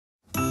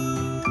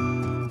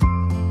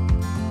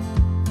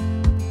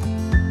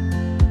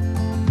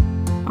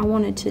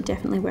wanted to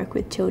definitely work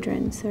with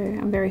children, so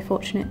I'm very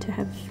fortunate to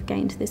have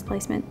gained this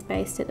placement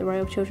based at the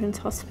Royal Children's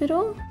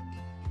Hospital.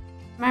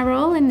 My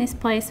role in this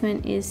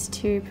placement is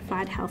to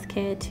provide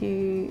healthcare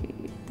to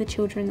the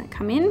children that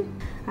come in.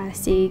 I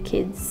see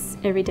kids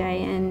every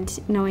day,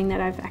 and knowing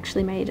that I've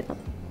actually made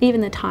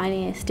even the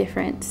tiniest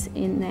difference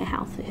in their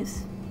health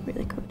is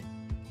really good.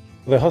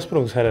 The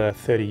hospital's had a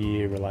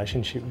 30-year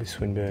relationship with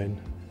Swinburne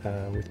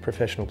with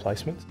professional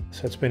placements,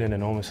 so it's been an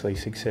enormously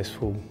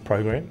successful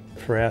program.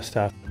 For our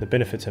staff, the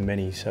benefits are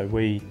many, so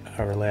we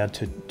are allowed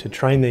to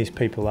train these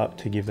people up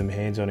to give them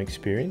hands-on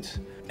experience,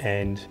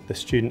 and the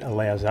student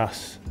allows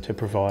us to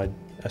provide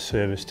a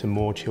service to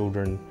more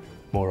children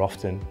more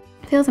often.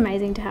 It feels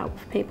amazing to help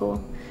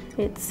people.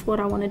 It's what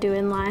I want to do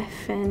in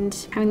life, and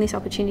having this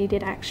opportunity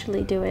to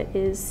actually do it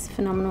is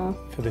phenomenal.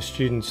 For the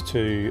students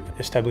to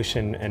establish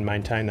and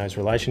maintain those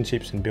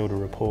relationships and build a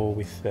rapport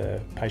with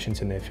the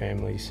patients and their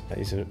families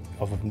is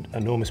of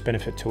enormous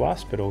benefit to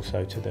us, but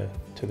also to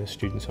the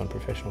students on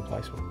professional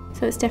placement.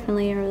 So it's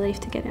definitely a relief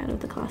to get out of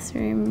the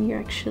classroom. You're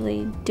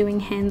actually doing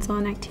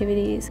hands-on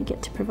activities. You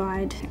get to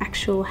provide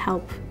actual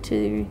help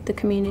to the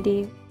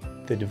community.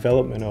 The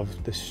development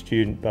of the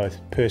student,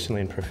 both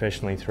personally and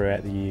professionally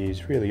throughout the year,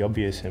 is really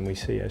obvious, and we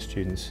see our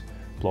students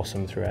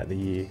blossom throughout the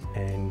year,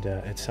 and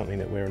it's something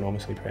that we're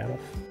enormously proud of.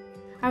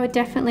 I would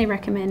definitely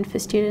recommend for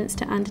students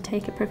to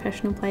undertake a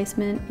professional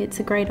placement.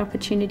 It's a great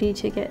opportunity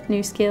to get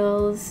new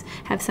skills,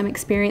 have some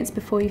experience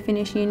before you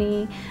finish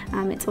uni.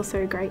 It's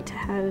also great to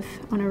have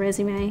on a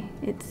resume.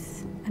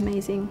 It's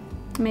amazing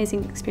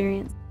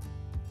experience.